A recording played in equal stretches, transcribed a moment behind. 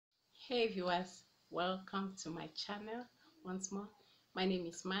Hey viewers, welcome to my channel once more. My name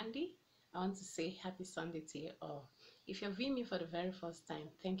is Mandy. I want to say happy Sunday to you all. If you're viewing me for the very first time,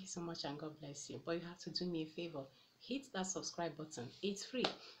 thank you so much and God bless you. But you have to do me a favor. Hit that subscribe button. It's free.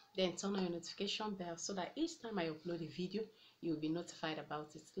 Then turn on your notification bell so that each time I upload a video, you'll be notified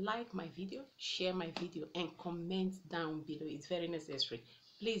about it. Like my video, share my video, and comment down below. It's very necessary.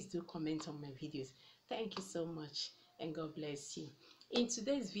 Please do comment on my videos. Thank you so much and God bless you. In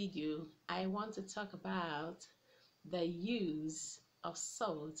today's video, I want to talk about the use of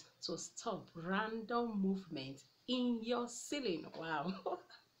salt to stop random movement in your ceiling. Wow.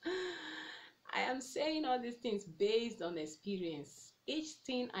 I am saying all these things based on experience. Each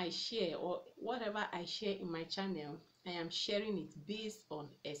thing I share or whatever I share in my channel, I am sharing it based on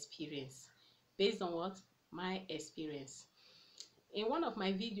experience. Based on what? My experience. In one of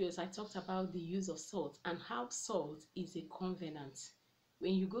my videos, I talked about the use of salt and how salt is a covenant.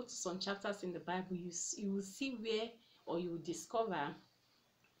 When you go to some chapters in the Bible, you will see where, or you will discover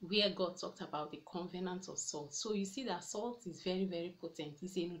where God talked about the covenant of salt. So you see that salt is very, very potent.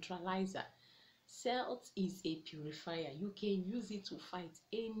 It's a neutralizer. Salt is a purifier. You can use it to fight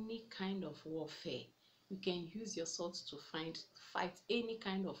any kind of warfare. You can use your salt to fight any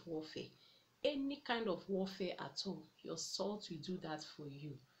kind of warfare. Any kind of warfare at all, your salt will do that for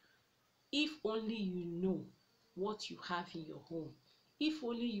you. If only you know what you have in your home. If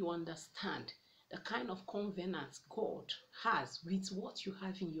only you understand the kind of covenant God has with what you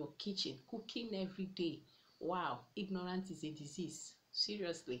have in your kitchen, cooking every day. Wow, ignorance is a disease.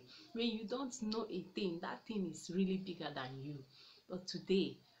 Seriously, when you don't know a thing, that thing is really bigger than you. But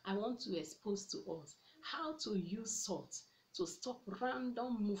today, I want to expose to us how to use salt to stop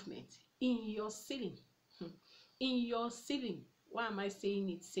random movement in your ceiling. In your ceiling. Why am I saying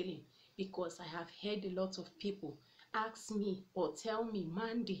it's ceiling? Because I have heard a lot of people ask me or tell me,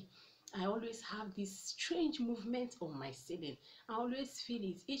 Mandy, I always have this strange movement on my ceiling. I always feel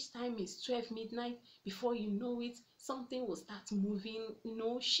it. Each time it's 12 midnight, before you know it, something will start moving,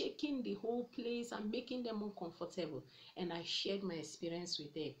 shaking the whole place and making them uncomfortable. And I shared my experience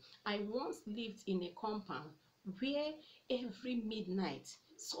with them. I once lived in a compound where every midnight,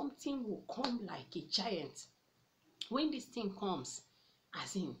 something will come like a giant. When this thing comes,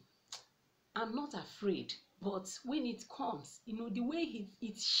 as in, I'm not afraid, but when it comes, the way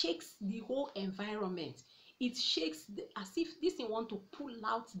it shakes the whole environment, it shakes as if this thing want to pull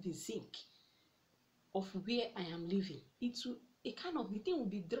out the zinc of where I am living. The thing will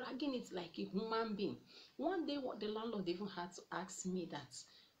be dragging it like a human being. One day, what the landlord even had to ask me that,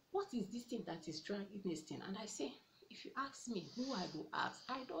 what is this thing that is dragging this thing? And I say, if you ask me who I will ask,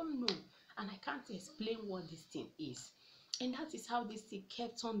 I don't know, and I can't explain what this thing is. And that is how this thing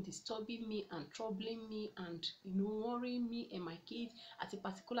kept on disturbing me and troubling me and worrying me and my kids. At a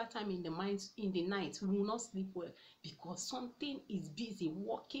particular time in the night, we will not sleep well because something is busy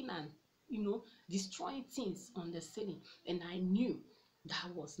working and destroying things on the ceiling. And I knew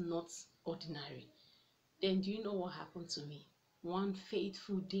that was not ordinary. Then do you know what happened to me? One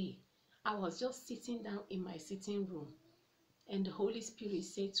fateful day, I was just sitting down in my sitting room, and the Holy Spirit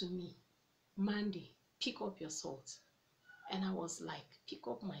said to me, Mandy, pick up your salt. And I was like, pick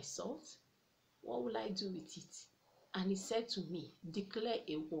up my salt? What will I do with it? And he said to me, declare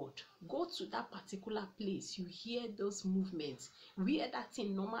a word. Go to that particular place. You hear those movements. Where that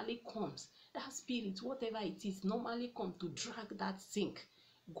thing normally comes. That spirit, whatever it is, normally come to drag that zinc.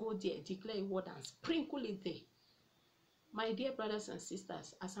 Go there, declare a word and sprinkle it there. My dear brothers and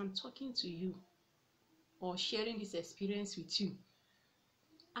sisters, as I'm talking to you or sharing this experience with you,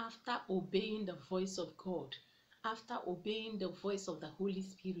 after obeying the voice of God, after obeying the voice of the Holy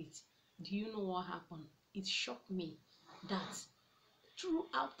Spirit, do you know what happened? It shocked me that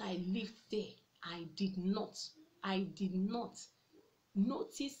throughout I lived there, I did not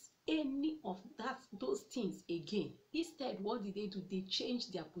notice any of those things again. Instead, what did they do? They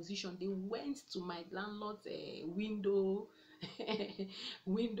changed their position. They went to my landlord's window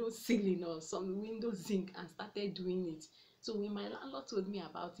window ceiling or some window zinc and started doing it. So when my landlord told me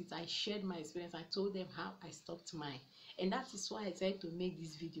about it, I shared my experience. I told them how I stopped mine. And that is why I decided to make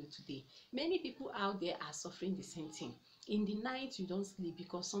this video today. Many people out there are suffering the same thing. In the night, you don't sleep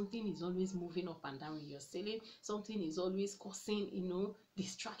because something is always moving up and down in your ceiling. Something is always causing,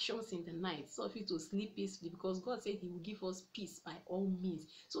 distractions in the night. So if you to sleep peacefully, because God said he will give us peace by all means.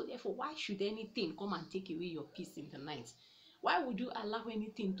 So therefore, why should anything come and take away your peace in the night? Why would you allow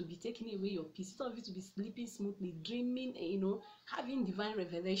anything to be taking away your peace? Instead of you to be sleeping smoothly, dreaming, having divine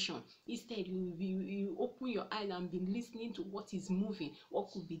revelation. Instead, you open your eyes and be listening to what is moving.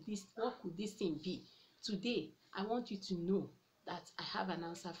 What could this thing be? Today, I want you to know that I have an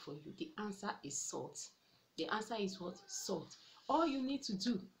answer for you. The answer is salt. The answer is what? Salt. All you need to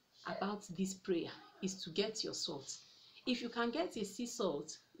do about this prayer is to get your salt. If you can get a sea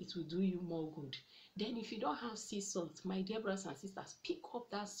salt, it will do you more good. Then if you don't have sea salt, my dear brothers and sisters, pick up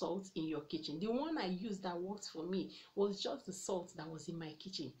that salt in your kitchen. The one I used that worked for me was just the salt that was in my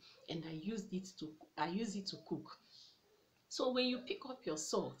kitchen, and I used it to cook. So when you pick up your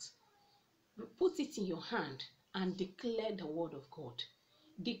salt, put it in your hand and declare the word of God.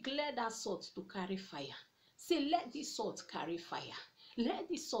 Declare that salt to carry fire. Say, let this salt carry fire. Let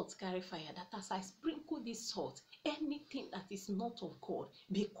this salt carry fire, that as I sprinkle this salt, anything that is not of God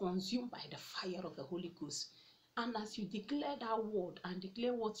be consumed by the fire of the Holy Ghost. And as you declare that word and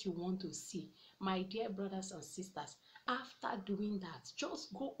declare what you want to see, my dear brothers and sisters, after doing that,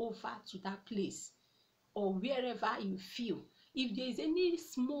 just go over to that place or wherever you feel. If there is any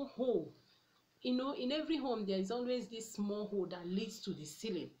small hole, you know, in every home there is always this small hole that leads to the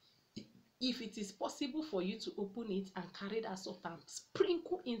ceiling. If it is possible for you to open it and carry that salt and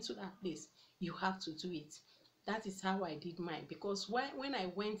sprinkle into that place, you have to do it. That is how I did mine, because when I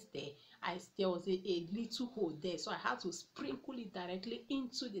went there, there was a little hole there, so I had to sprinkle it directly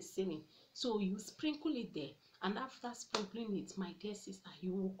into the ceiling. So you sprinkle it there, and after sprinkling it, my dear sister,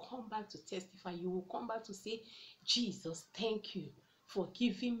 you will come back to testify. You will come back to say, Jesus, thank you for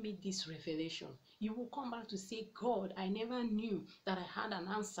giving me this revelation. You will come back to say, God, I never knew that I had an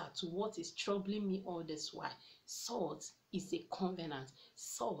answer to what is troubling me all this while. Salt is a covenant.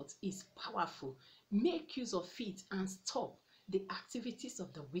 Salt is powerful. Make use of it and stop the activities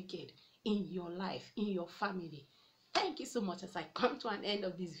of the wicked in your life, in your family. Thank you so much as I come to an end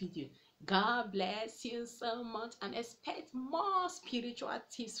of this video. God bless you so much, and expect more spiritual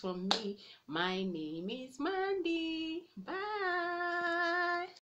tips from me. My name is Mandy. Bye.